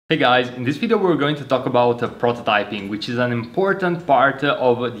Hey guys, in this video we're going to talk about prototyping, which is an important part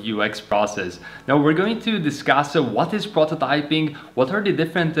of the UX process. Now we're going to discuss what is prototyping, what are the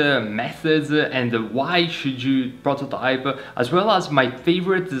different methods and why should you prototype, as well as my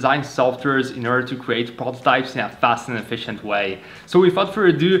favorite design softwares in order to create prototypes in a fast and efficient way. So without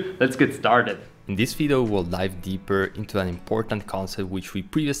further ado, let's get started. In this video, we'll dive deeper into an important concept which we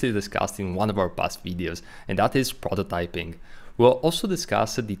previously discussed in one of our past videos, and that is prototyping. We'll also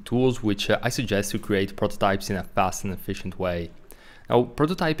discuss the tools which I suggest to create prototypes in a fast and efficient way. Now,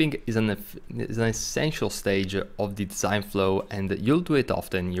 prototyping is an essential stage of the design flow, and you'll do it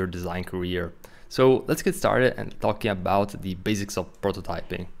often in your design career. So let's get started and talking about the basics of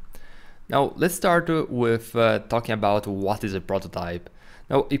prototyping. Now, let's start with talking about what is a prototype.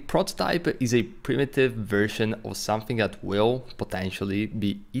 Now, a prototype is a primitive version of something that will potentially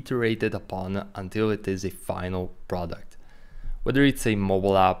be iterated upon until it is a final product. Whether it's a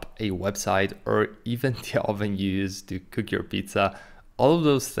mobile app, a website, or even the oven you use to cook your pizza, all of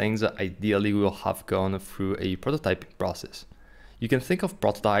those things ideally will have gone through a prototyping process. You can think of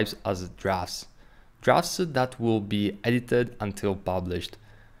prototypes as drafts that will be edited until published.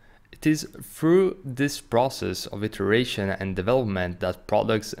 It is through this process of iteration and development that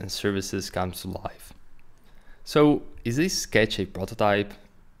products and services come to life. So, is a sketch a prototype?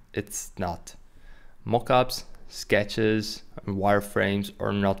 It's not. Mockups, sketches, and wireframes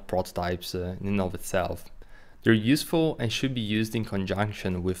are not prototypes in and of itself. They're useful and should be used in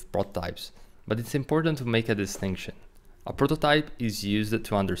conjunction with prototypes, but it's important to make a distinction. A prototype is used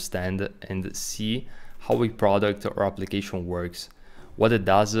to understand and see how a product or application works, what it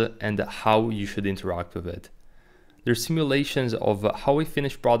does, and how you should interact with it. They're simulations of how a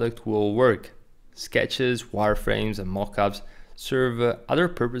finished product will work. Sketches, wireframes, and mockups serve other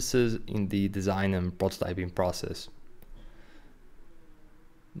purposes in the design and prototyping process.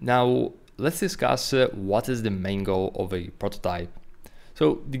 Now, let's discuss what is the main goal of a prototype.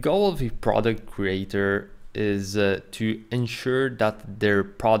 So the goal of a product creator is to ensure that their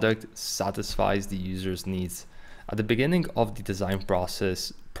product satisfies the user's needs. At the beginning of the design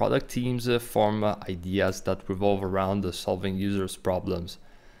process, product teams form ideas that revolve around solving users' problems.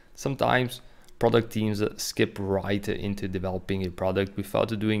 Sometimes product teams skip right into developing a product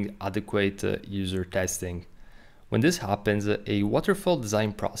without doing adequate user testing. When this happens, a waterfall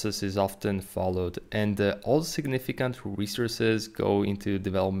design process is often followed, and all significant resources go into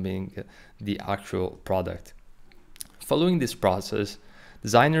developing the actual product. Following this process,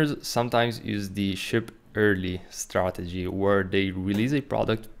 designers sometimes use the ship early strategy, where they release a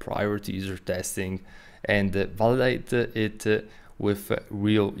product prior to user testing and validate it with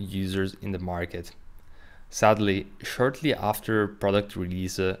real users in the market. Sadly, shortly after product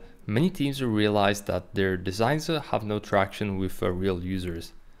release, many teams realize that their designs have no traction with real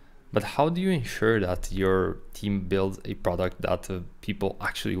users. But how do you ensure that your team builds a product that people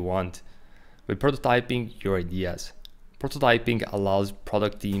actually want? By prototyping your ideas. Prototyping allows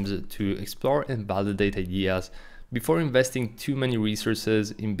product teams to explore and validate ideas before investing too many resources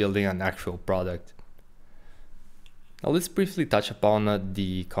in building an actual product. Now let's briefly touch upon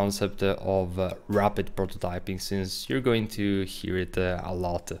the concept of rapid prototyping, since you're going to hear it a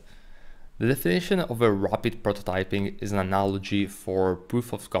lot. The definition of a rapid prototyping is an analogy for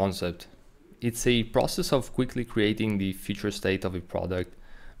proof of concept. It's a process of quickly creating the future state of a product,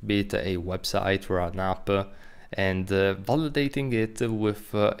 be it a website or an app, and validating it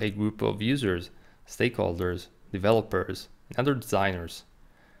with a group of users, stakeholders, developers, and other designers.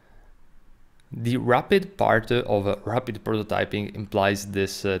 The rapid part of rapid prototyping implies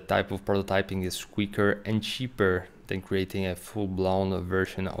this type of prototyping is quicker and cheaper than creating a full-blown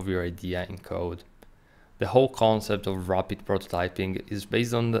version of your idea in code. The whole concept of rapid prototyping is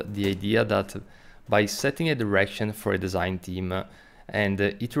based on the idea that by setting a direction for a design team and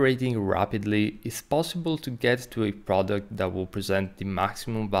iterating rapidly, it's possible to get to a product that will present the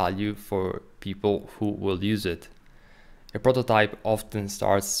maximum value for people who will use it. A prototype often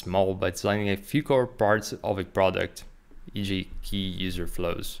starts small by designing a few core parts of a product, e.g. key user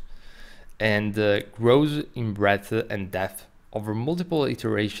flows, and grows in breadth and depth over multiple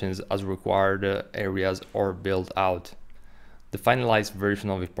iterations as required areas are built out. The finalized version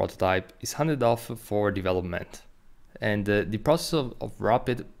of a prototype is handed off for development, and the process of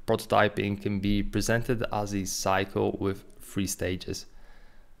rapid prototyping can be presented as a cycle with 3 stages.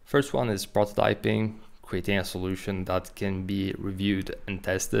 First one is prototyping, creating a solution that can be reviewed and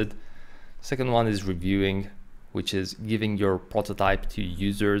tested. Second one is reviewing, which is giving your prototype to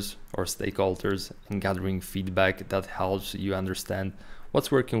users or stakeholders and gathering feedback that helps you understand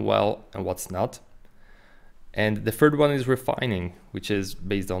what's working well and what's not. And the third one is refining, which is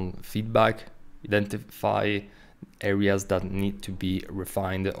based on feedback, identify areas that need to be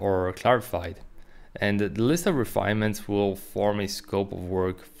refined or clarified. And the list of refinements will form a scope of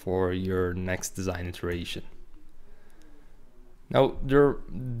work for your next design iteration. Now, there are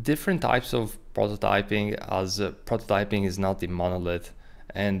different types of prototyping, as prototyping is not a monolith,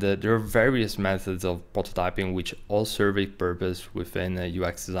 and there are various methods of prototyping which all serve a purpose within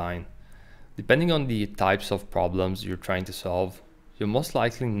UX design. Depending on the types of problems you're trying to solve, you'll most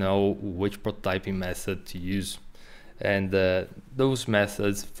likely know which prototyping method to use. And those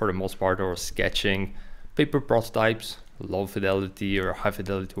methods, for the most part, are sketching, paper prototypes, low fidelity or high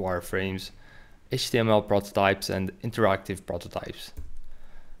fidelity wireframes, HTML prototypes, and interactive prototypes.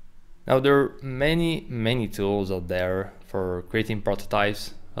 Now, there are many tools out there for creating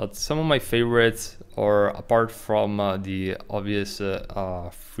prototypes. Some of my favorites are, apart from the obvious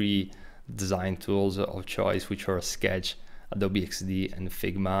free design tools of choice, which are Sketch, Adobe XD, and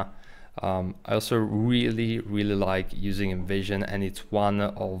Figma. I also really like using InVision, and it's one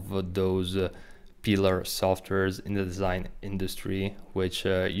of those pillar softwares in the design industry, which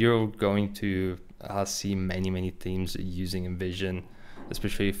you're going to see many teams using InVision,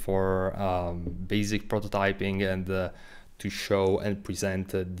 especially for basic prototyping and to show and present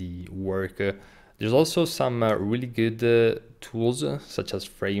the work. There's also some really good tools such as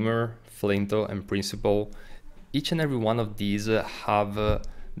Framer, Flinto, and Principle. Each and every one of these have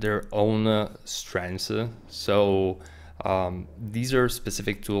their own strengths. So these are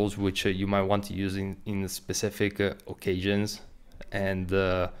specific tools which you might want to use in specific occasions, and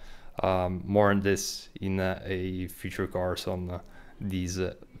more on this in a future course on these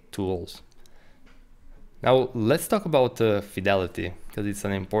tools. Now let's talk about fidelity, because it's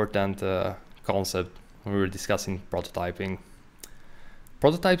an important concept when we're discussing prototyping.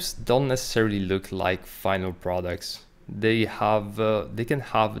 Prototypes don't necessarily look like final products. They can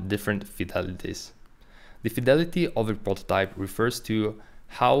have different fidelities. The fidelity of a prototype refers to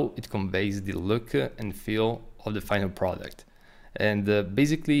how it conveys the look and feel of the final product, and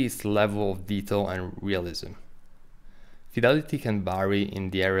basically its level of detail and realism. Fidelity can vary in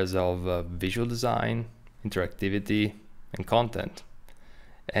the areas of visual design, interactivity, and content.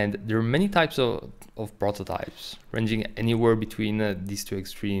 And there are many types of prototypes, ranging anywhere between these two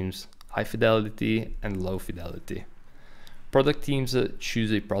extremes, high fidelity and low fidelity. Product teams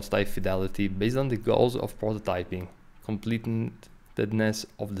choose a prototype fidelity based on the goals of prototyping, completeness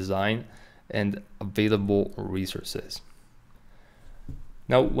of design, and available resources.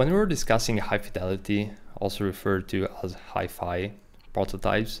 Now, when we're discussing high fidelity, also referred to as hi-fi,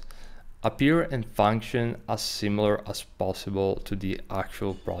 prototypes appear and function as similar as possible to the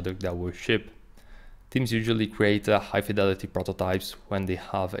actual product that will ship. Teams usually create high fidelity prototypes when they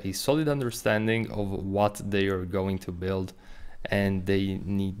have a solid understanding of what they are going to build, and they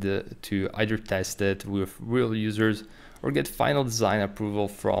need to either test it with real users or get final design approval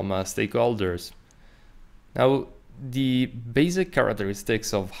from stakeholders. Now, the basic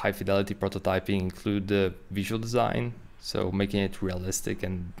characteristics of high fidelity prototyping include visual design, so making it realistic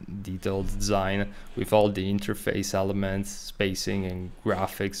and detailed design with all the interface elements, spacing, and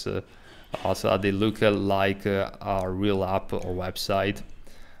graphics, so that they look like a real app or website.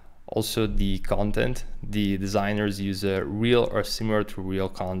 Also, the content, the designers use real or similar to real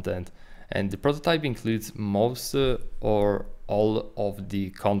content, and the prototype includes most or all of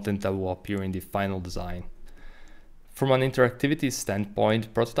the content that will appear in the final design. From an interactivity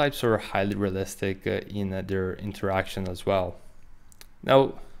standpoint, prototypes are highly realistic in their interaction as well.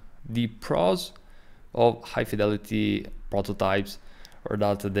 Now, the pros of high fidelity prototypes are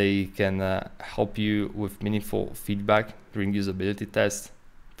that they can help you with meaningful feedback during usability tests.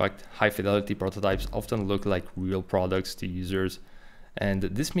 In fact, high fidelity prototypes often look like real products to users, and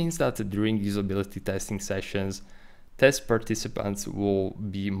this means that during usability testing sessions, test participants will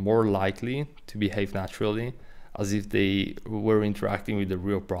be more likely to behave naturally, as if they were interacting with the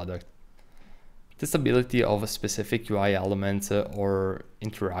real product. Testability of specific UI elements or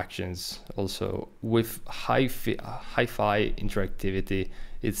interactions. Also, with hi-fi interactivity,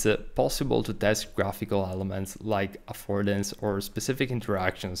 it's possible to test graphical elements like affordance or specific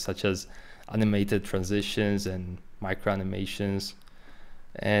interactions such as animated transitions and micro animations.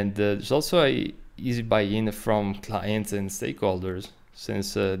 And there's also a easy buy-in from clients and stakeholders,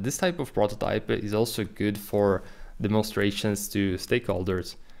 since this type of prototype is also good for demonstrations to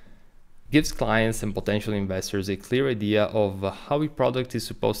stakeholders. Gives clients and potential investors a clear idea of how a product is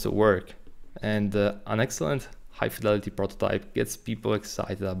supposed to work, and an excellent high fidelity prototype gets people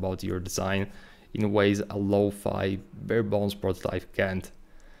excited about your design in ways a lo-fi bare bones prototype can't.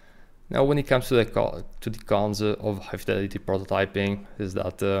 Now, when it comes to the cons of high fidelity prototyping, is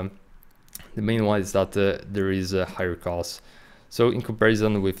that the main one is that there is a higher cost. So in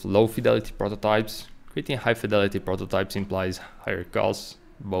comparison with low fidelity prototypes, creating high fidelity prototypes implies higher costs,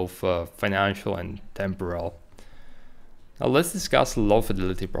 both financial and temporal. Now let's discuss low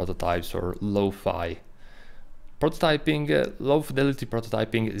fidelity prototypes, or low-fi. Low fidelity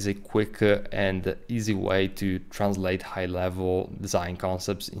prototyping is a quick and easy way to translate high level design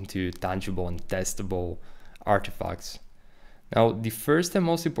concepts into tangible and testable artifacts. Now, the first and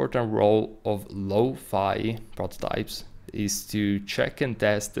most important role of low-fi prototypes is to check and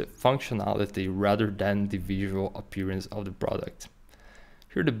test the functionality rather than the visual appearance of the product.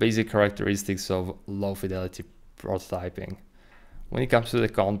 Here are the basic characteristics of low fidelity prototyping. When it comes to the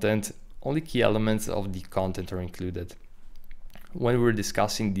content, only key elements of the content are included. When we're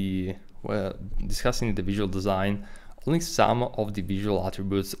discussing the visual design, only some of the visual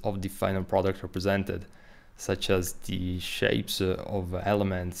attributes of the final product are presented, such as the shapes of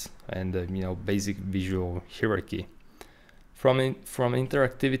elements and basic visual hierarchy. From an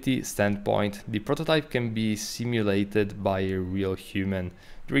interactivity standpoint, the prototype can be simulated by a real human.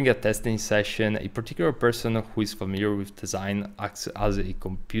 During a testing session, a particular person who is familiar with design acts as a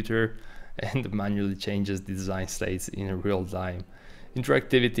computer and manually changes the design states in real time.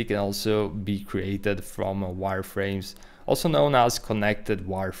 Interactivity can also be created from wireframes, also known as connected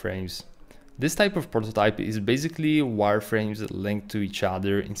wireframes. This type of prototype is basically wireframes linked to each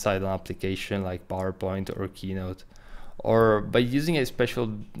other inside an application like PowerPoint or Keynote, or by using a special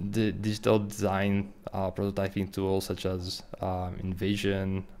digital design prototyping tool such as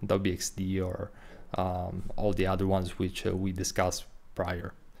InVision, Adobe XD, or all the other ones which we discussed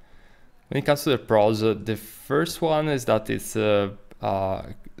prior. When it comes to the pros, the first one is that it's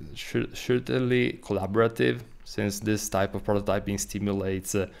certainly collaborative, since this type of prototyping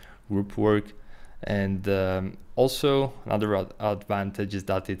stimulates group work, and also another advantage is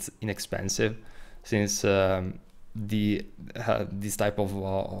that it's inexpensive, since these type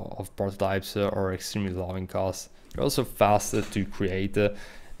of prototypes are extremely low in cost. They're also fast to create,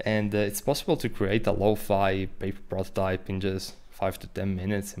 and it's possible to create a lo-fi paper prototype in just 5 to 10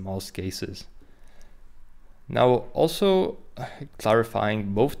 minutes in most cases. Now, also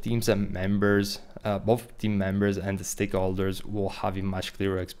clarifying, both team members and the stakeholders will have a much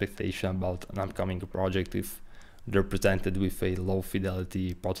clearer expectation about an upcoming project if they're presented with a low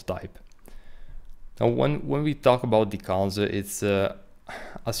fidelity prototype. Now, when we talk about the cons, it's a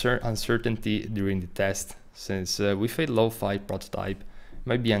certain uncertainty during the test, since with a lo-fi prototype, it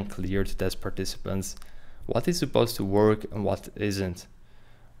might be unclear to test participants what is supposed to work and what isn't.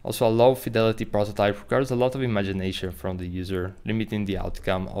 Also, a low fidelity prototype requires a lot of imagination from the user, limiting the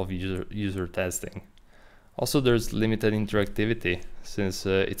outcome of user testing. Also, there's limited interactivity, since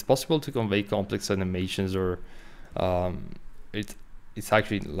it's possible to convey complex animations, or it's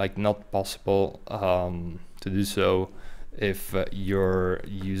actually not possible to do so if you're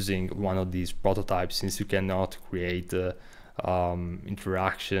using one of these prototypes, since you cannot create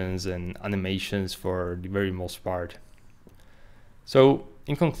interactions and animations for the very most part. So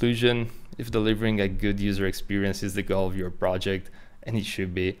in conclusion, if delivering a good user experience is the goal of your project, and it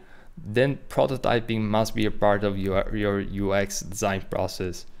should be, then prototyping must be a part of your UX design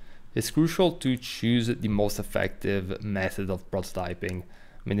process. It's crucial to choose the most effective method of prototyping,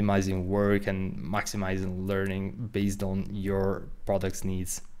 minimizing work and maximizing learning based on your product's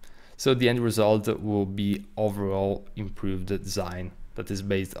needs. So the end result will be overall improved design that is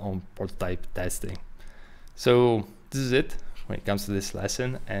based on prototype testing. So this is it when it comes to this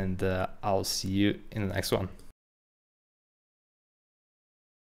lesson, and I'll see you in the next one.